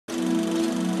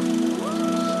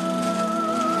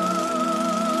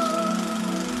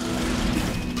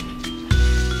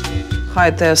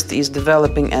HyTest is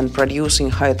developing and producing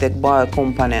high-tech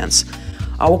biocomponents.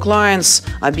 Our clients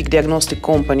are big diagnostic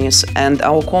companies, and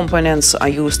our components are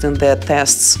used in their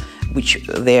tests, which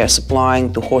they are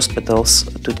supplying to hospitals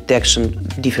to detection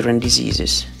different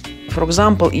diseases. For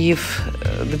example, if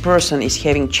the person is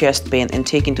having chest pain and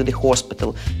taken to the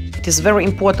hospital, it is very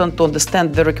important to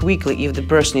understand very quickly if the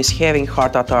person is having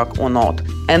heart attack or not.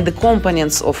 And the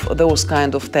components of those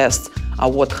kind of tests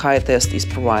are what HyTest is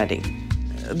providing.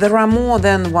 There are more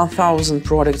than 1,000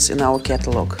 products in our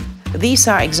catalog. These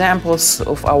are examples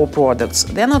of our products.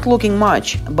 They're not looking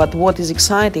much, but what is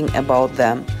exciting about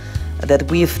them, that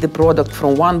with the product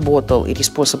from one bottle, it is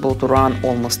possible to run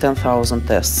almost 10,000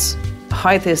 tests.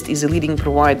 HyTest is a leading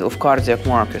provider of cardiac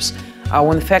markers.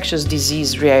 Our infectious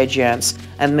disease reagents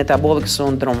and metabolic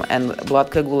syndrome and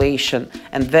blood coagulation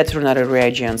and veterinary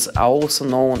reagents are also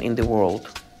known in the world.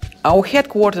 Our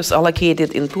headquarters are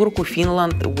located in Turku,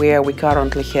 Finland, where we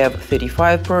currently have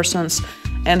 35 persons,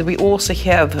 and we also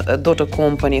have a daughter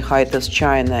company, HyTest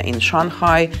China, in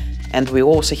Shanghai, and we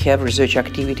also have research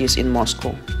activities in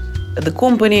Moscow. The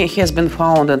company has been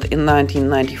founded in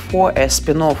 1994 as a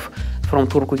spin-off from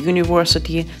Turku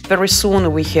University. Very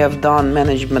soon we have done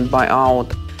management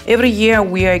buyout. Every year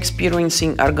we are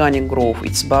experiencing organic growth.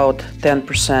 It's about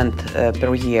 10%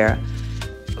 per year.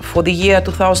 For the year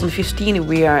 2015,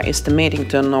 we are estimating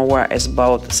turnover as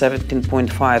about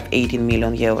 17.5–18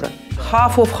 million euro.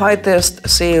 Half of HyTest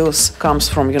sales comes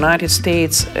from United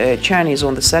States, China is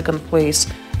on the second place,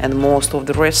 and most of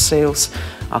the rest sales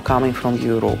are coming from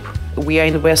Europe. We are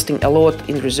investing a lot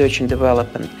in research and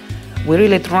development. We're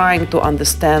really trying to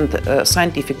understand the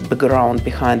scientific background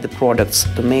behind the products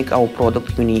to make our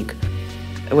product unique.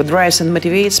 What drives and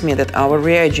motivates me that our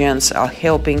reagents are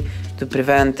helping to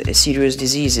prevent serious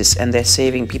diseases and they're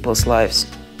saving people's lives.